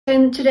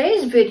In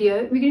today's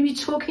video, we're going to be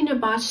talking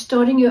about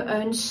starting your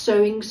own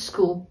sewing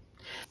school.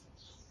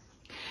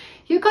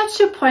 You got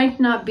to a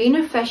point now being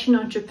a fashion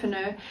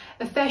entrepreneur,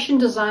 a fashion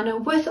designer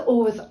with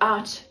or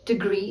without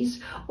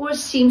degrees, or a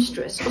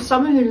seamstress, or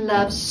someone who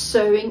loves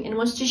sewing and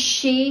wants to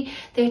share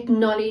that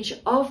knowledge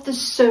of the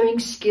sewing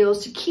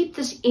skills to keep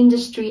this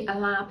industry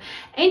alive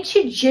and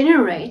to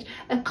generate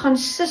a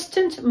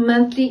consistent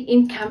monthly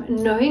income,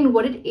 knowing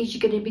what it is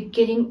you're going to be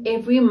getting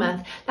every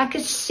month, like a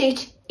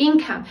set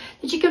income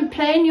that you can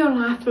plan your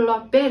life a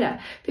lot better,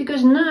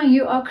 because now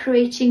you are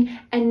creating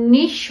a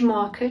niche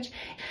market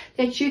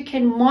that you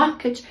can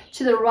market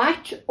to the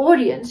right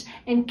audience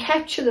and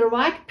capture the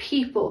right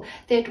people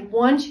that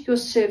want your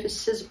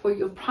services or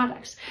your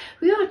products.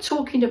 We are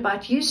talking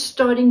about you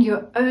starting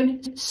your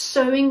own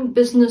sewing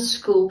business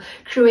school,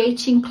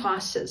 creating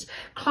classes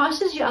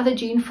you're either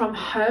doing from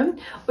home,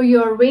 or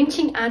you're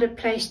renting out a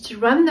place to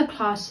run the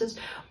classes,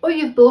 or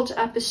you've built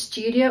up a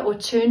studio or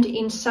turned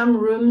in some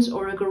rooms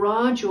or a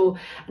garage or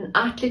an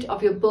outlet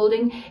of your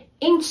building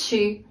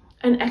into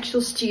an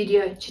actual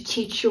studio to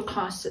teach your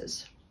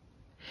classes.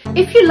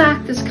 If you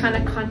like this kind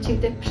of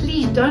content, then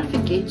please don't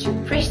forget to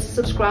press the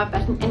subscribe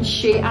button and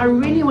share. I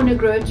really want to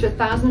grow to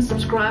 1,000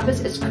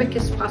 subscribers as quick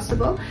as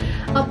possible,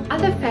 of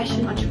other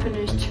fashion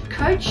entrepreneurs to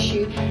coach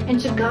you and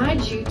to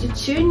guide you to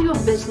turn your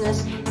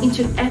business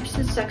into an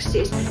absolute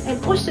success,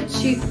 and also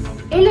to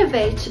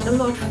elevate it a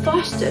lot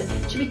faster,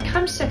 to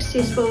become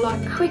successful a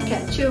lot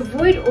quicker, to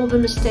avoid all the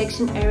mistakes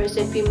and errors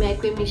that we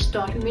make when we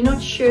start, when we're not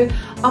sure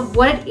of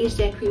what it is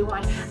that we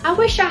want. I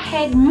wish I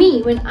had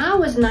me when I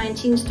was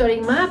 19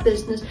 starting my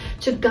business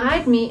to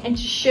guide me and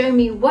to show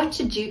me what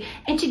to do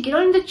and to get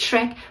on the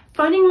track,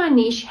 finding my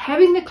niche,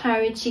 having the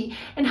clarity,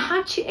 and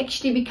how to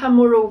actually become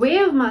more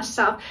aware of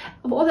myself,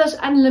 of all those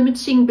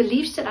unlimiting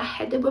beliefs that I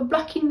had that were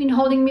blocking me and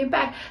holding me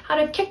back, how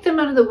to kick them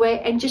out of the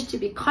way and just to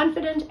be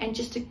confident and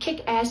just to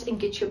kick ass and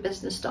get your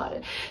business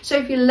started. So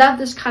if you love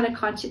this kind of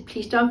content,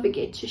 please don't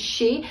forget to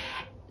share,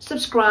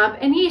 subscribe,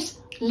 and yes,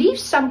 leave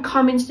some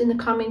comments in the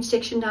comment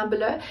section down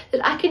below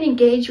that I can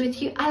engage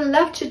with you. I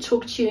love to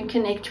talk to you and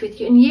connect with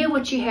you and hear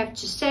what you have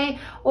to say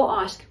or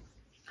ask.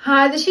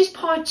 Hi, this is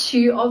part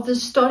 2 of the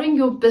Starting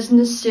Your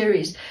Business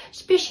series,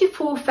 especially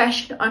for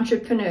fashion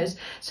entrepreneurs.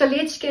 So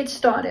let's get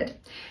started.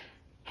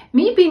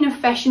 Me being a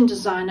fashion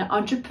designer,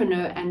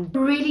 entrepreneur, and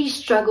really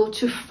struggled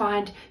to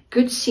find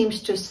good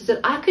seamstresses that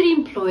I could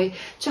employ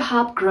to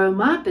help grow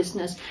my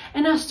business.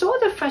 And I saw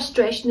the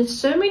frustration that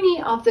so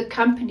many of the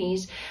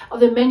companies, of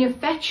the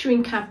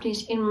manufacturing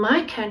companies in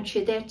my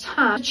country at that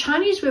time, the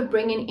Chinese were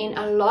bringing in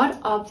a lot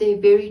of their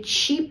very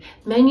cheap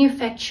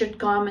manufactured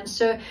garments.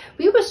 So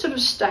we were sort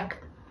of stuck,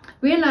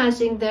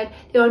 realizing that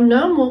there are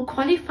no more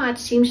qualified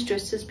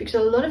seamstresses because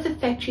a lot of the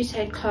factories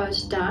had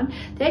closed down.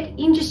 That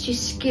industry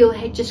skill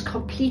had just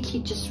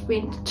completely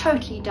went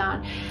totally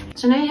down.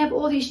 So now you have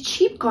all these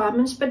cheap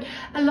garments, but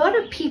a lot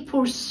of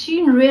people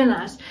soon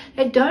realize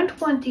they don't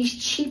want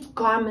these cheap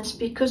garments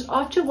because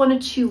after 1 or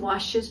 2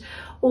 washes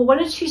or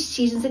 1 or 2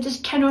 seasons, they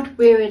just cannot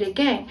wear it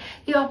again.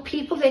 There are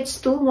people that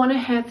still want to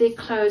have their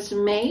clothes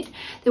made.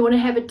 They want to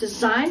have it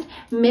designed,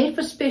 made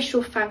for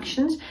special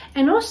functions.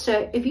 And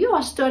also, if you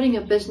are starting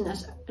a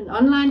business, an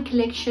online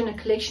collection, a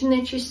collection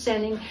that you're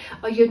selling,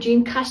 or you're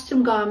doing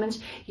custom garments,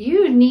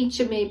 you need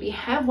to maybe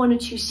have 1 or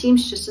 2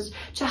 seamstresses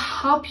to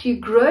help you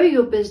grow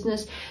your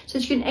business so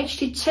that you can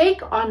actually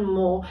take on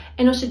more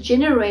and also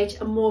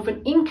generate more of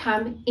an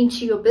income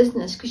into your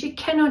business, because you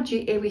cannot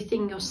do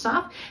everything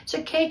yourself. It's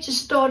okay to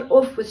start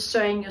off with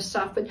sewing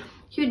yourself, but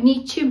you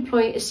need to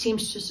employ a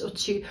seamstress or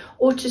 2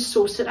 or to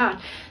source it out.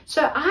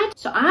 So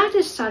I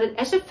decided,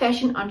 as a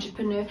fashion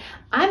entrepreneur,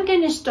 I'm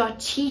going to start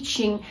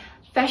teaching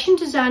fashion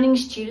designing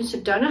students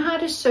that don't know how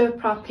to sew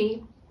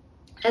properly,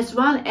 as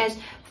well as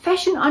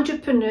fashion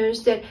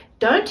entrepreneurs that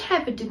don't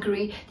have a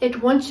degree,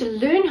 that want to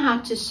learn how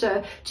to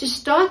sew, to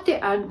start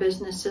their own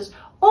businesses,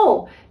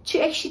 or to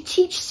actually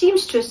teach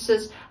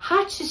seamstresses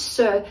how to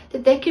sew,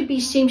 that they could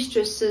be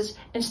seamstresses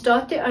and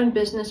start their own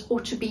business, or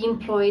to be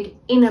employed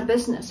in a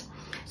business.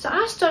 So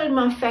I started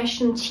my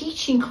fashion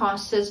teaching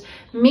classes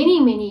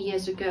many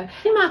years ago.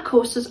 In my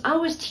courses, I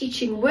was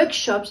teaching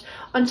workshops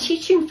on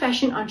teaching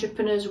fashion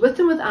entrepreneurs with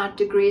and without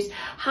degrees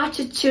how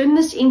to turn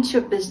this into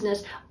a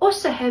business,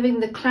 also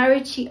having the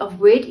clarity of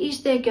where it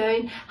is they're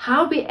going,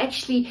 how we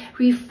actually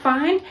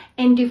refine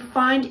and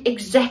define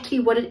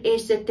exactly what it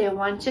is that they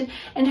wanted,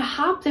 and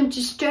help them to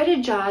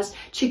strategize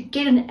to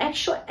get an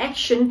actual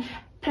action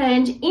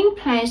planned in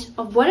place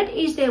of what it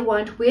is they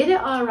want, where they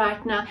are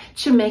right now,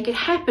 to make it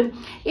happen.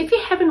 If you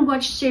haven't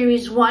watched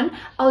series 1,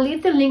 I'll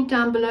leave the link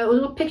down below, a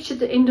little picture at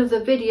the end of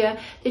the video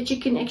that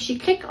you can actually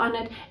click on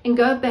it and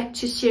go back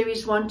to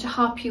series 1 to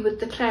help you with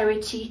the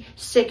clarity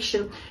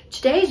section.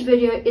 Today's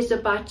video is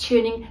about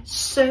turning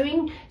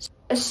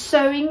a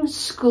sewing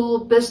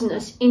school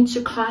business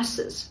into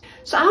classes.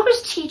 So I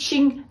was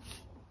teaching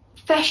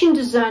fashion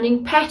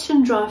designing,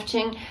 pattern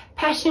drafting,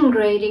 pattern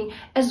grading,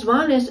 as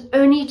well as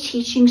only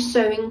teaching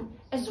sewing,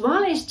 as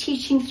well as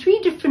teaching 3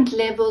 different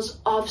levels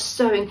of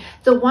sewing.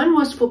 The one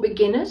was for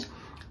beginners,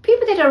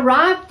 People that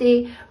arrived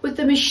there with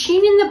the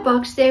machine in the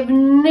box they've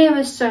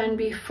never sewn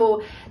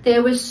before. They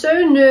were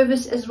so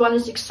nervous as well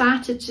as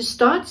excited to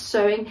start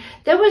sewing.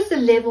 That was the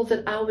level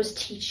that I was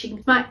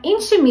teaching. My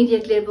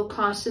intermediate level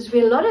classes,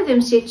 where a lot of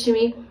them said to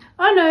me,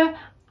 oh no,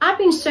 I've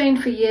been sewing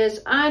for years,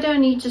 I don't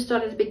need to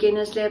start at the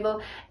beginner's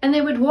level. And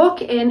they would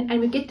walk in and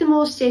we get them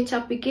all set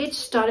up, we get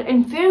started,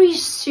 and very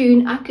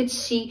soon I could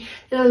see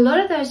that a lot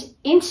of those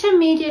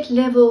intermediate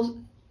levels,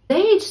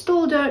 they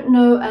still don't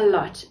know a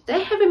lot.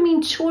 They haven't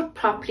been taught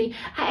properly.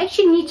 I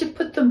actually need to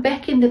put them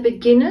back in the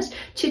beginners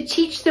to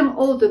teach them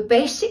all the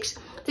basics.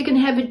 They can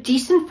have a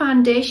decent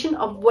foundation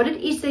of what it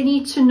is they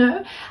need to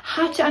know,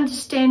 how to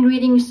understand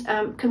reading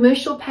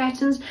commercial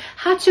patterns,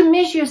 how to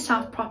measure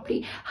yourself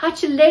properly, how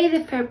to lay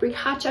the fabric,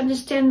 how to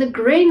understand the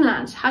grain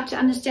lines, how to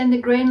understand the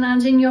grain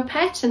lines in your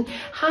pattern,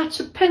 how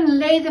to pin,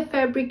 lay the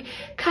fabric,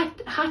 how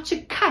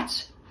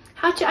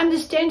to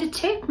understand a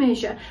tape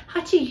measure,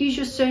 how to use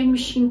your sewing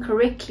machine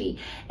correctly,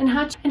 and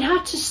how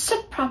to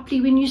sit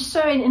properly when you're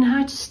sewing, and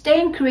how to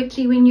stand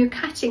correctly when you're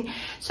cutting.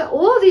 So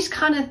all these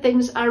kind of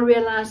things, I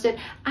realized that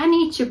I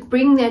need to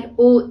bring that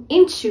all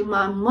into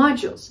my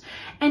modules.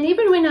 And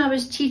even when I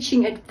was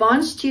teaching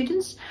advanced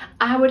students,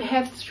 I would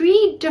have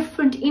 3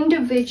 different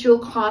individual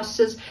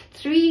classes,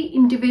 3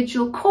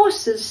 individual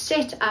courses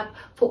set up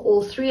for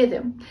all 3 of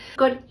them.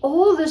 Got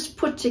all this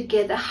put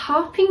together,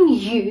 helping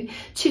you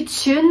to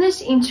turn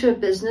this into a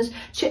business,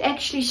 to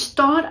actually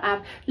start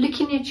up,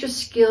 looking at your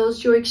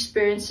skills, your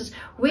experiences,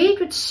 where it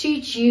would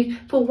suit you,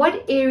 for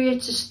what area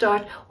to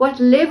start, what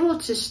level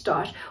to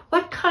start,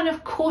 what kind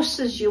of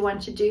courses you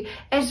want to do,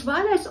 as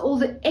well as all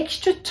the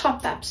extra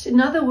top-ups. In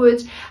other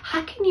words,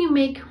 how can you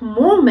make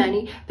more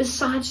money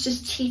besides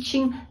just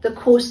teaching the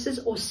courses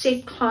or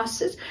set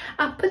classes?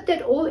 I put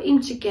that all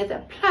in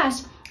together.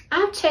 Plus,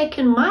 I've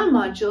taken my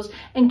modules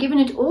and given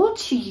it all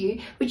to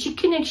you, which you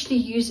can actually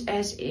use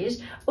as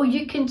is, or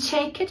you can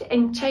take it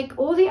and take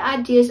all the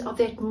ideas of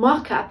that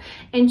mock-up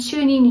and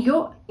turn in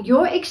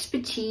your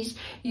expertise,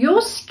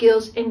 your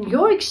skills and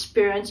your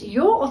experience,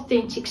 your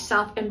authentic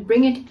self, and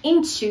bring it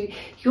into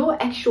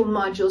your actual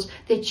modules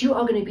that you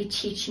are going to be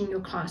teaching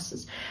your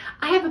classes.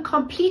 I have a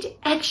complete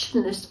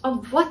action list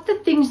of what the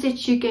things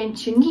that you're going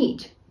to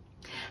need.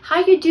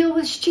 How you deal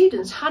with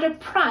students, how to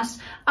price,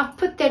 I've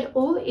put that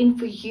all in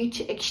for you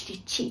to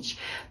actually teach.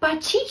 By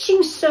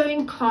teaching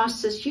sewing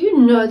classes, you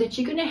know that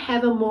you're going to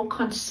have a more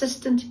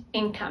consistent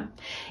income.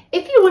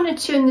 If you want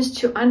to turn this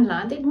to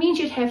online, that means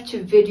you'd have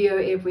to video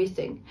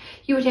everything.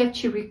 You would have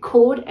to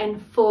record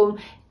and film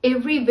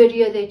every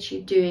video that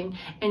you're doing,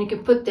 and you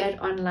can put that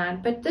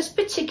online. But this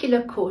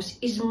particular course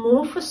is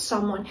more for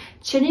someone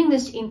turning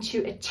this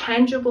into a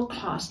tangible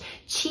class,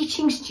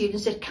 teaching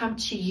students that come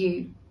to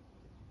you.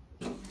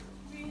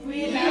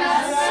 We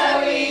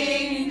love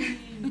sewing!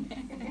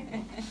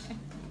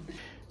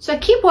 So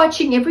keep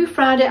watching. Every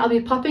Friday I'll be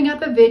popping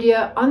up a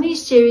video on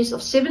these series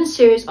of 7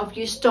 series of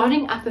you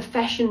starting up a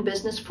fashion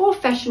business for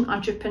fashion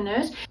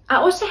entrepreneurs. I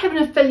also have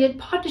an affiliate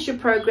partnership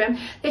program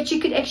that you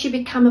could actually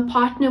become a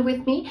partner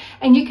with me,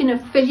 and you can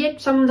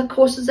affiliate some of the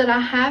courses that I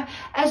have,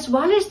 as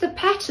well as the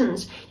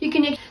patterns. You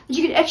can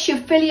actually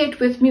affiliate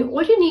with me.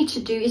 All you need to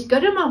do is go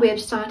to my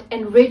website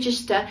and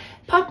register.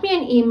 Pop me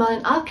an email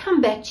and I'll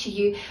come back to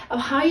you of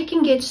how you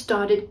can get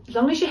started, as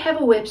long as you have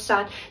a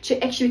website,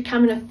 to actually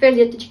become an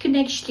affiliate, that you can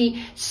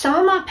actually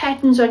sell my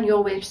patterns on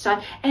your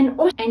website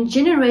and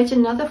generate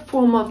another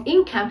form of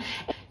income.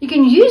 You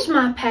can use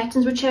my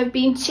patterns, which have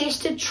been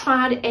tested,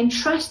 tried and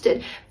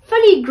trusted,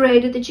 fully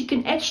graded, that you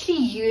can actually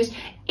use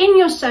in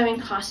your sewing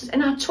classes.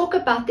 And I talk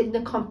about that in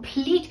the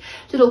complete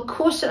little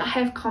course that I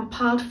have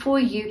compiled for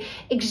you,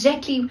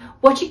 exactly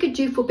what you could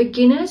do for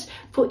beginners,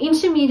 for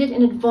intermediate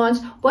and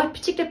advanced, what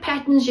particular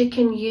patterns you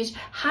can use,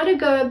 how to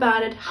go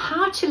about it,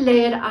 how to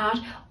lay it out,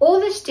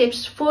 all the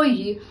steps for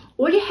you.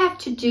 All you have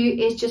to do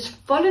is just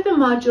follow the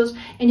modules,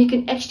 and you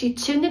can actually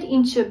turn it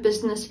into a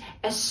business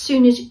as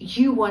soon as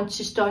you want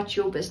to start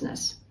your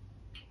business.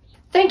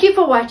 Thank you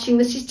for watching.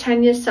 This is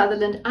Tania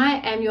Sutherland.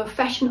 I am your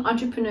fashion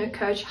entrepreneur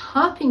coach,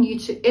 helping you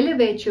to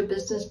elevate your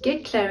business,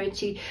 get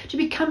clarity, to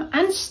become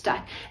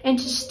unstuck, and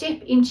to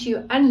step into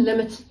your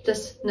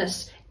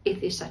unlimitedness, if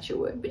there's such a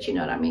word, but you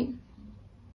know what I mean.